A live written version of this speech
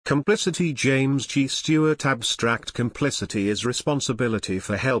Complicity. James G. Stewart. Abstract complicity is responsibility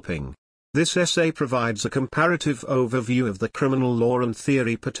for helping. This essay provides a comparative overview of the criminal law and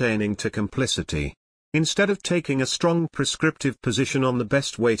theory pertaining to complicity. Instead of taking a strong prescriptive position on the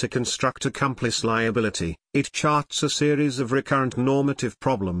best way to construct accomplice liability, it charts a series of recurrent normative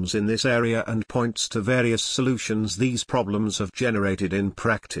problems in this area and points to various solutions these problems have generated in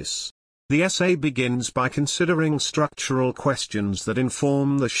practice. The essay begins by considering structural questions that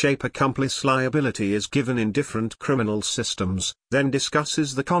inform the shape accomplice liability is given in different criminal systems, then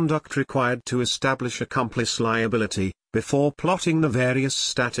discusses the conduct required to establish accomplice liability, before plotting the various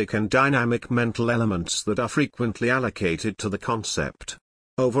static and dynamic mental elements that are frequently allocated to the concept.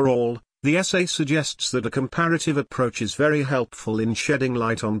 Overall, the essay suggests that a comparative approach is very helpful in shedding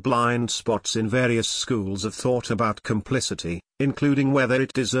light on blind spots in various schools of thought about complicity, including whether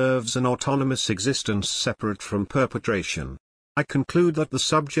it deserves an autonomous existence separate from perpetration. I conclude that the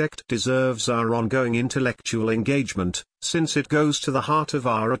subject deserves our ongoing intellectual engagement, since it goes to the heart of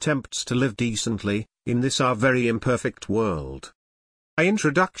our attempts to live decently, in this our very imperfect world.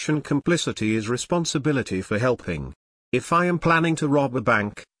 Introduction. Complicity is responsibility for helping. If I am planning to rob a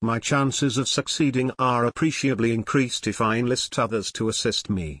bank, my chances of succeeding are appreciably increased if I enlist others to assist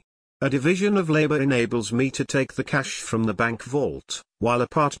me. A division of labor enables me to take the cash from the bank vault, while a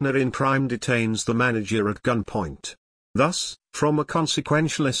partner in crime detains the manager at gunpoint. Thus, from a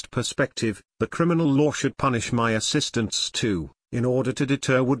consequentialist perspective, the criminal law should punish my assistants too, in order to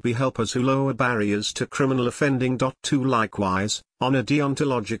deter would-be helpers who lower barriers to criminal offending. 2. Likewise, on a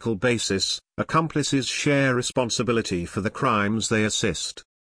deontological basis, accomplices share responsibility for the crimes they assist.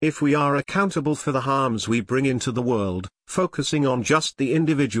 If we are accountable for the harms we bring into the world, focusing on just the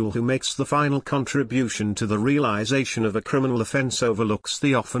individual who makes the final contribution to the realization of a criminal offense overlooks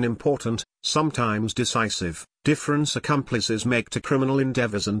the often important, sometimes decisive, difference accomplices make to criminal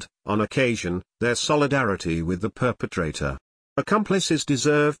endeavors and, on occasion, their solidarity with the perpetrator. Accomplices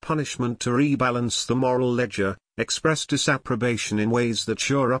deserve punishment to rebalance the moral ledger, express disapprobation in ways that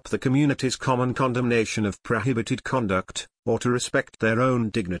shore up the community's common condemnation of prohibited conduct, or to respect their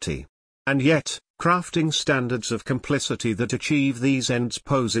own dignity. And yet, crafting standards of complicity that achieve these ends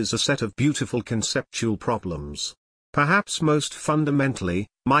poses a set of beautiful conceptual problems. Perhaps most fundamentally,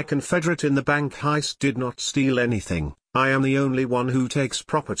 my confederate in the bank heist did not steal anything. I am the only one who takes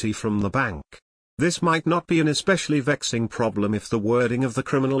property from the bank. This might not be an especially vexing problem if the wording of the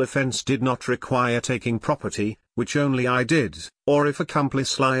criminal offense did not require taking property, which only I did, or if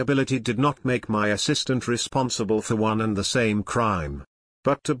accomplice liability did not make my assistant responsible for one and the same crime.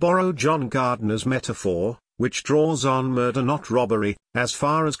 But to borrow John Gardner's metaphor, which draws on murder not robbery, as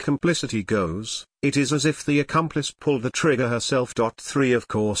far as complicity goes, it is as if the accomplice pulled the trigger herself. 3. Of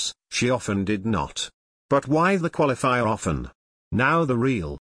course, she often did not. But why the qualifier often? Now the real